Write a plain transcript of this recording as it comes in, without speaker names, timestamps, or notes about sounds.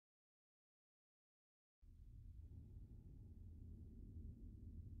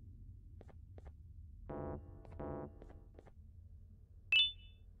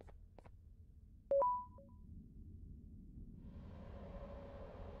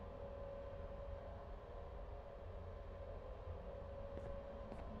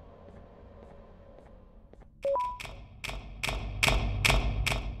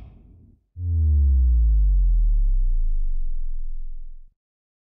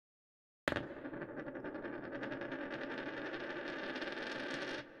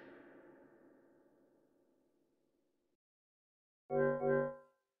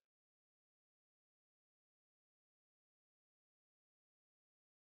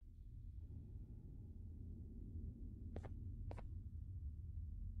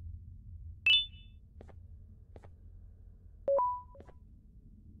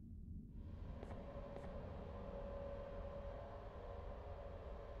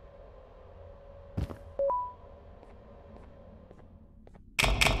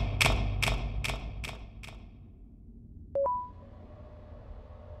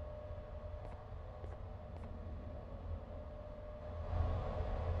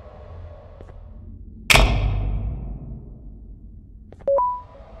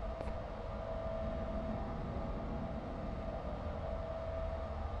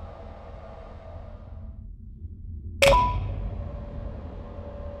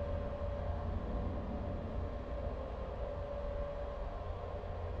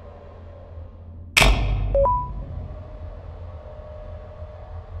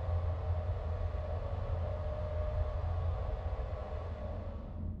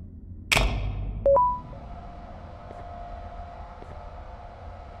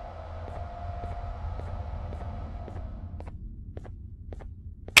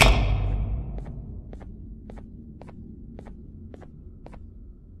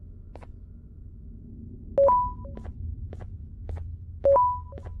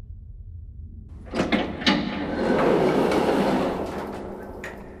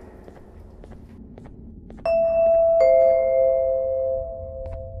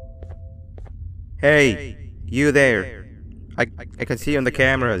Hey, you there. I can see you on the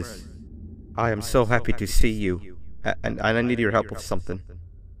cameras. I am so happy to see you. And I need your help with something.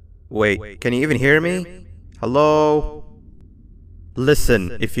 Wait, can you even hear me? Hello?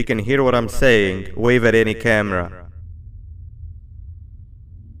 Listen, if you can hear what I'm saying, wave at any camera.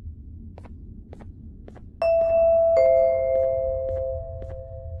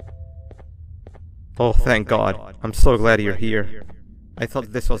 Oh, thank God. I'm so glad you're here. I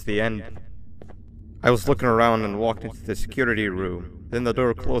thought this was the end. I was looking around and walked into the security room. Then the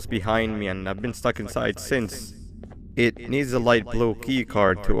door closed behind me and I've been stuck inside since. It needs a light blue key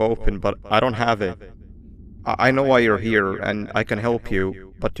card to open, but I don't have it. I know why you're here and I can help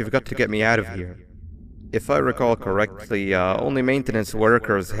you, but you've got to get me out of here. If I recall correctly, only maintenance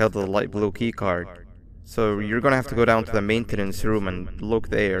workers held the light blue key card. So you're gonna have to go down to the maintenance room and look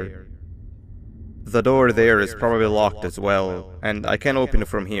there. The door there is probably locked as well, and I can't open it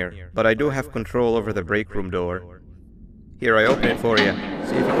from here, but I do have control over the break room door. Here, I open it for you.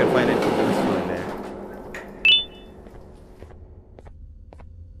 See if you can find anything useful in there.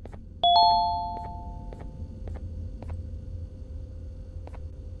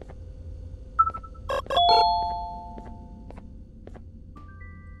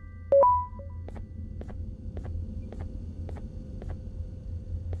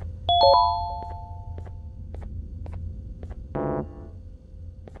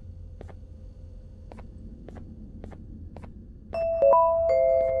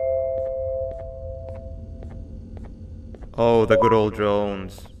 Oh, the good old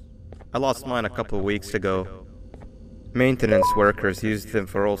drones. I lost mine a couple weeks ago. Maintenance workers used them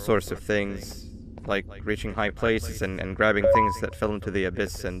for all sorts of things, like reaching high places and grabbing things that fell into the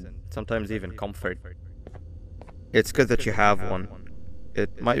abyss and sometimes even comfort. It's good that you have one.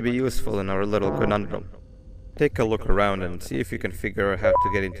 It might be useful in our little conundrum. Take a look around and see if you can figure out how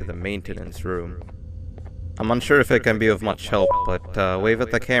to get into the maintenance room. I'm unsure if it can be of much help, but wave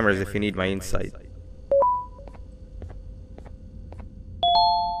at the cameras if you need my insight.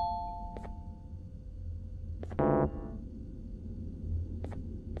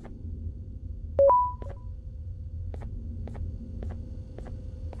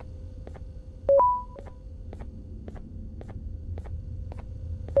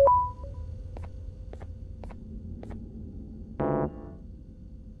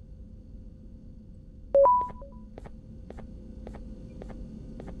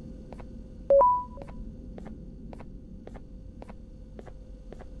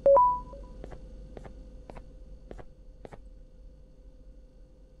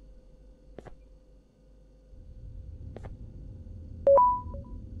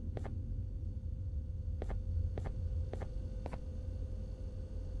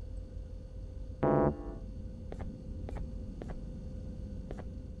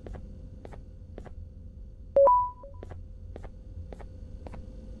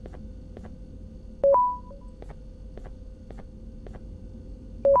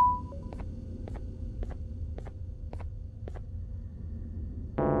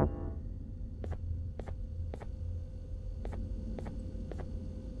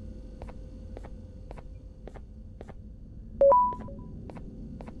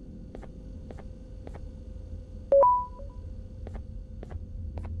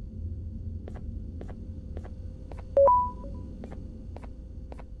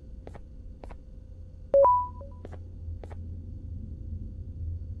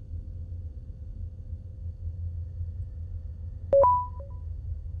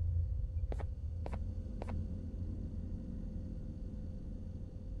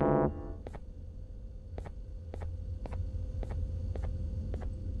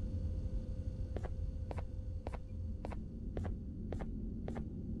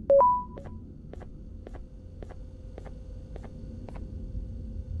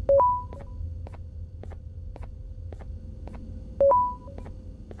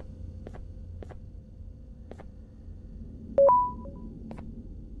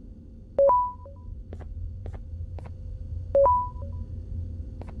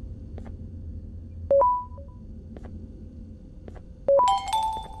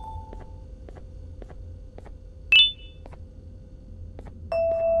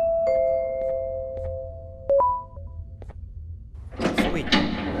 Sweet.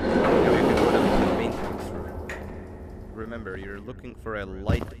 Now you can go down to the maintenance room. Remember, you're looking for a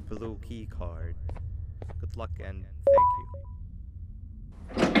light blue key card. Good luck and thank you.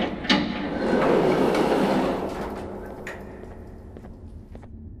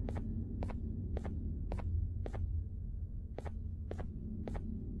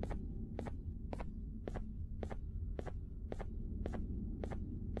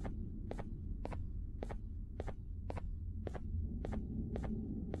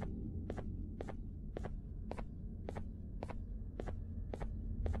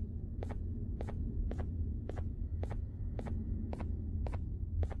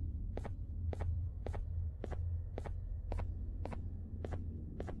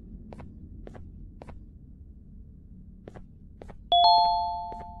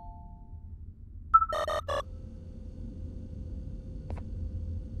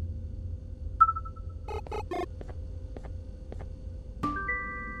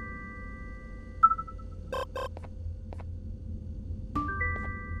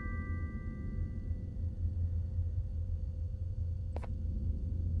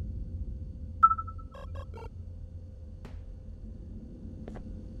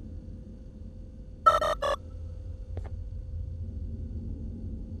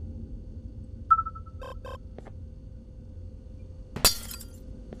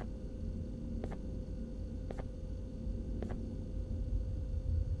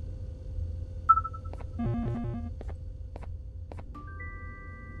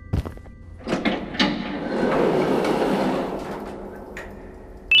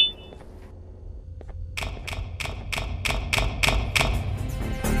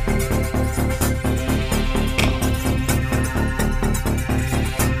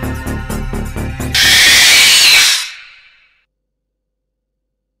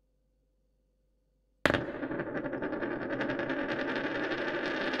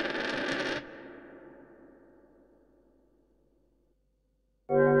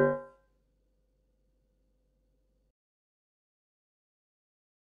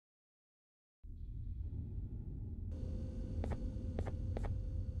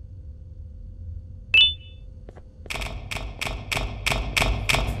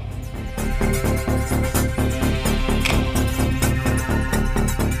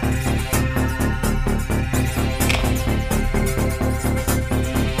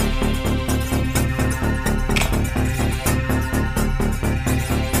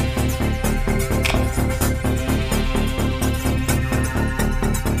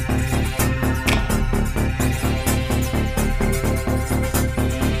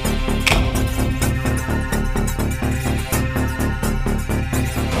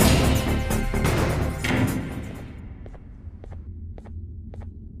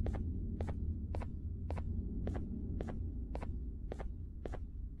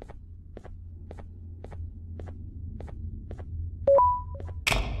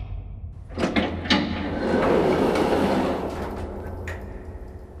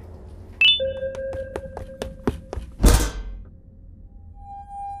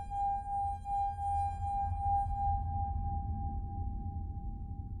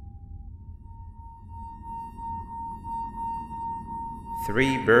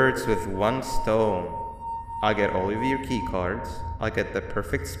 Three birds with one stone. I'll get all of your key cards, I'll get the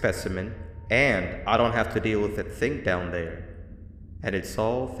perfect specimen, and I don't have to deal with that thing down there. And it's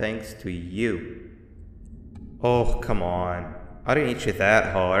all thanks to you. Oh, come on. I didn't hit you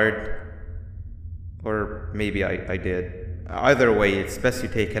that hard. Or maybe I did. Either way, it's best you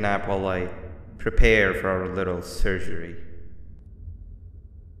take a nap while I prepare for our little surgery.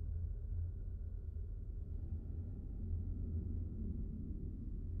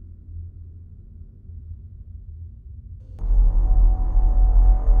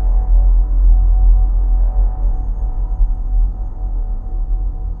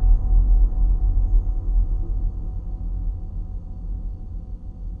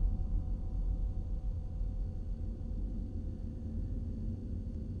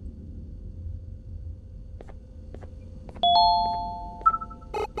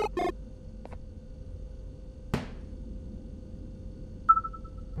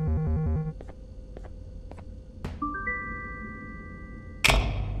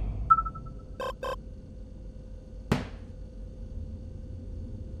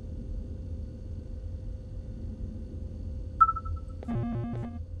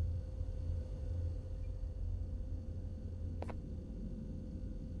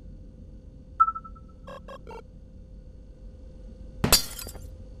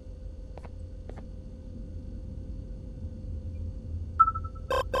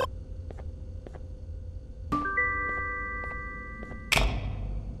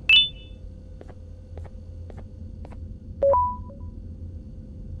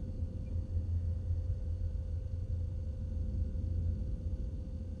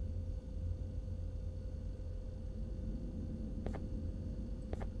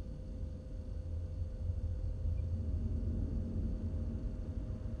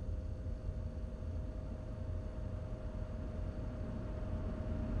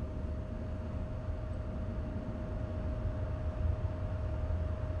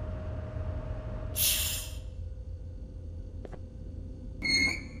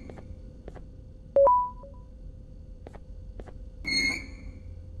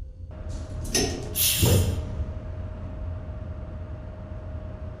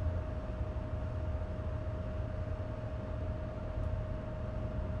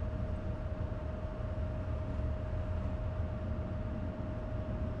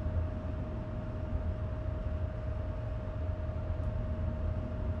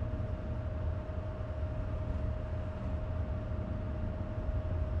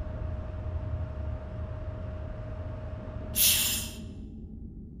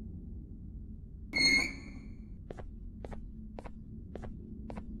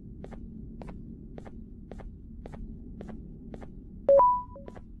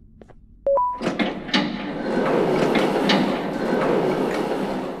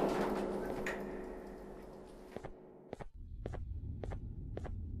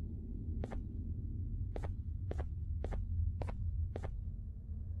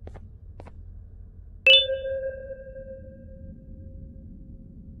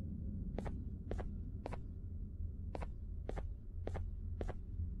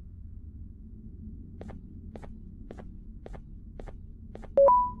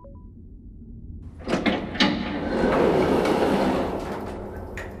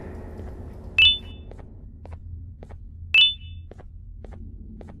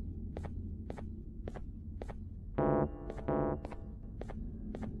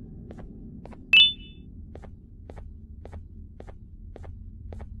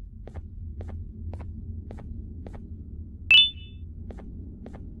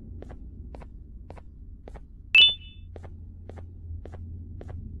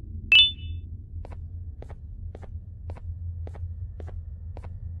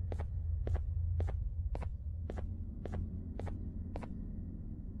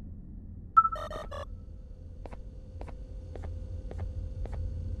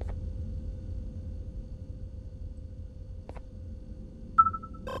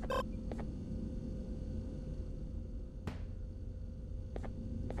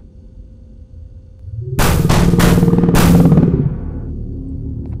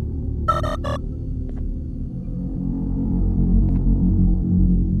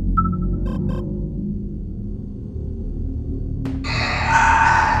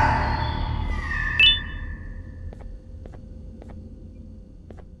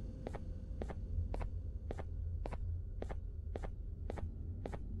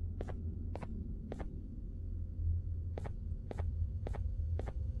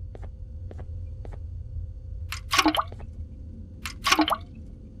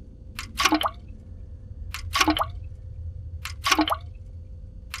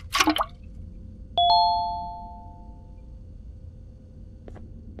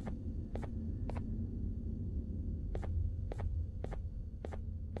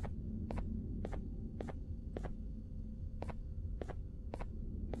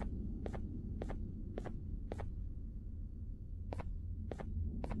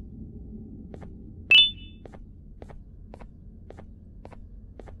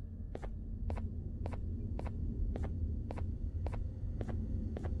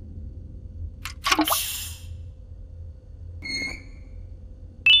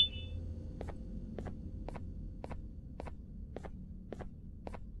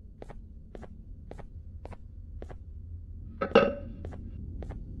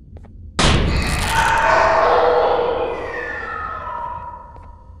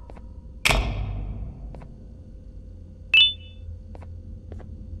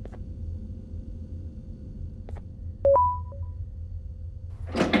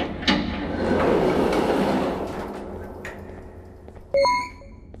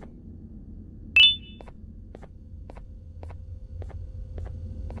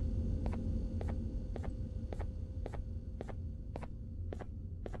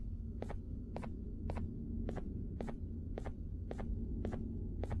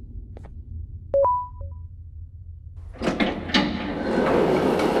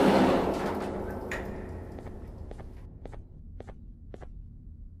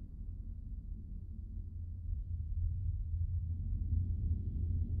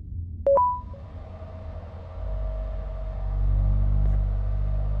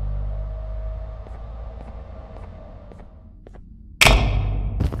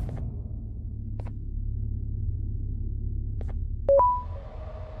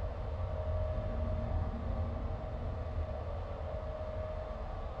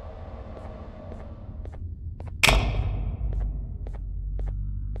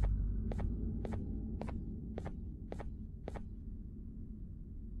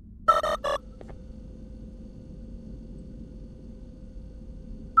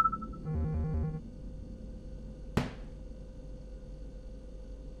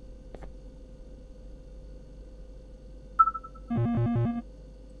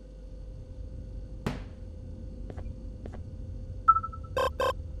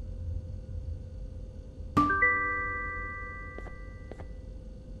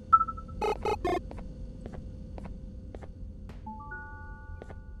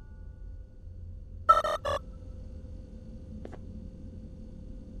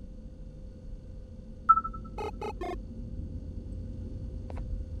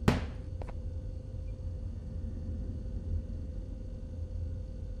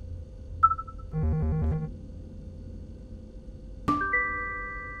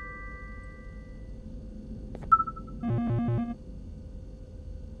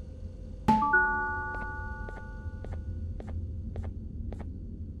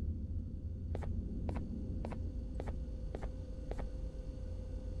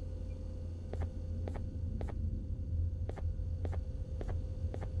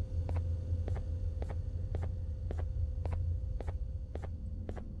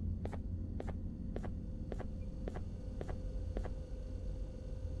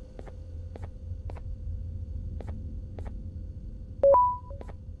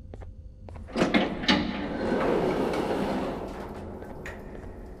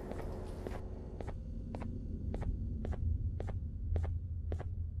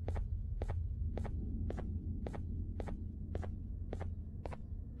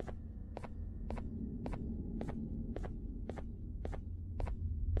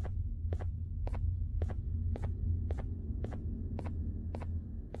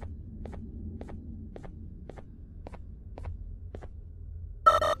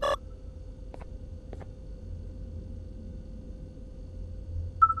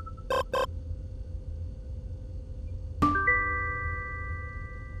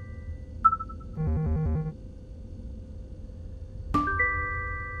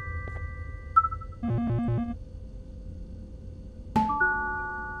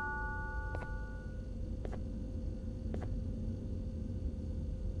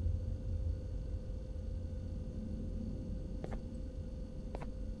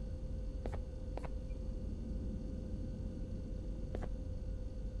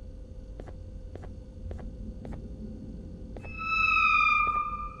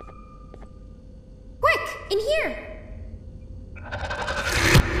 In here!